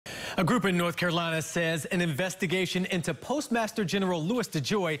A group in North Carolina says an investigation into Postmaster General Louis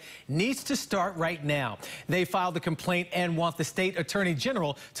DeJoy needs to start right now. They filed a complaint and want the state attorney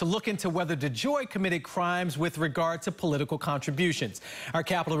general to look into whether DeJoy committed crimes with regard to political contributions. Our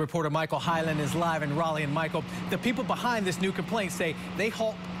Capitol reporter Michael Hyland is live in Raleigh. And Michael, the people behind this new complaint say they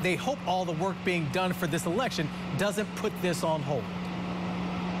hope all the work being done for this election doesn't put this on hold.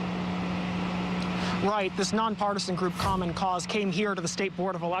 Right. This nonpartisan group, Common Cause, came here to the State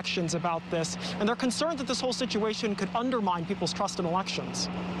Board of Elections about this, and they're concerned that this whole situation could undermine people's trust in elections.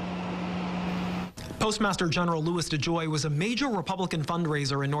 Postmaster General Louis DeJoy was a major Republican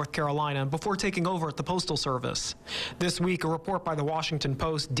fundraiser in North Carolina before taking over at the Postal Service. This week, a report by the Washington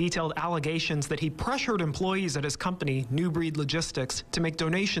Post detailed allegations that he pressured employees at his company, New Breed Logistics, to make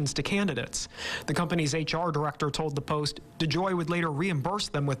donations to candidates. The company's HR director told the Post DeJoy would later reimburse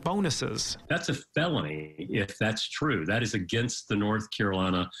them with bonuses. That's a felony if that's true. That is against the North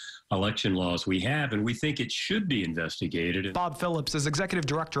Carolina election laws we have, and we think it should be investigated. Bob Phillips is executive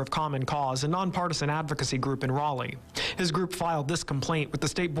director of Common Cause, a nonpartisan advocacy group in Raleigh. His group filed this complaint with the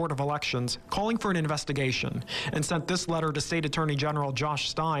State Board of Elections, calling for an investigation, and sent this letter to State Attorney General AG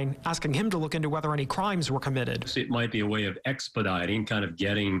Stein, asking him to look into whether any crimes were committed. It might be a way of expediting, kind of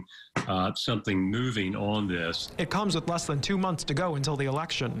getting something moving on this. It comes with less than 2 months to go until the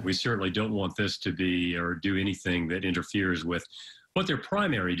election. We certainly don't want this to be or do anything that interferes with what their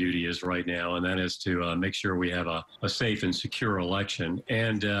primary duty is right now, and that is to make sure we have a safe and secure election.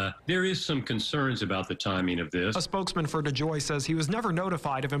 And there is some concerns about the timing of this. A spokesman for DeJoy says he was never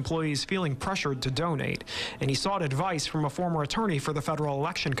notified of employees feeling pressured to donate, and he sought advice from a former attorney for the Federal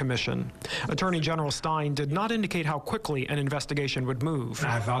Election Commission. Attorney General Stein did not indicate how quickly an investigation would move.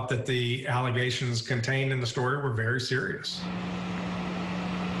 I thought that the allegations contained in the story were very serious.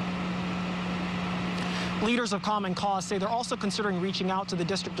 Leaders of Common Cause say they're also considering reaching out to the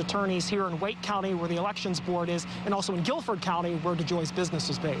district attorneys here in Wake County, where the elections board is, and also in Guilford County, where DeJoy's business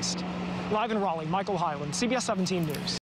is based. Live in Raleigh, Michael Hyland, CBS 17 News.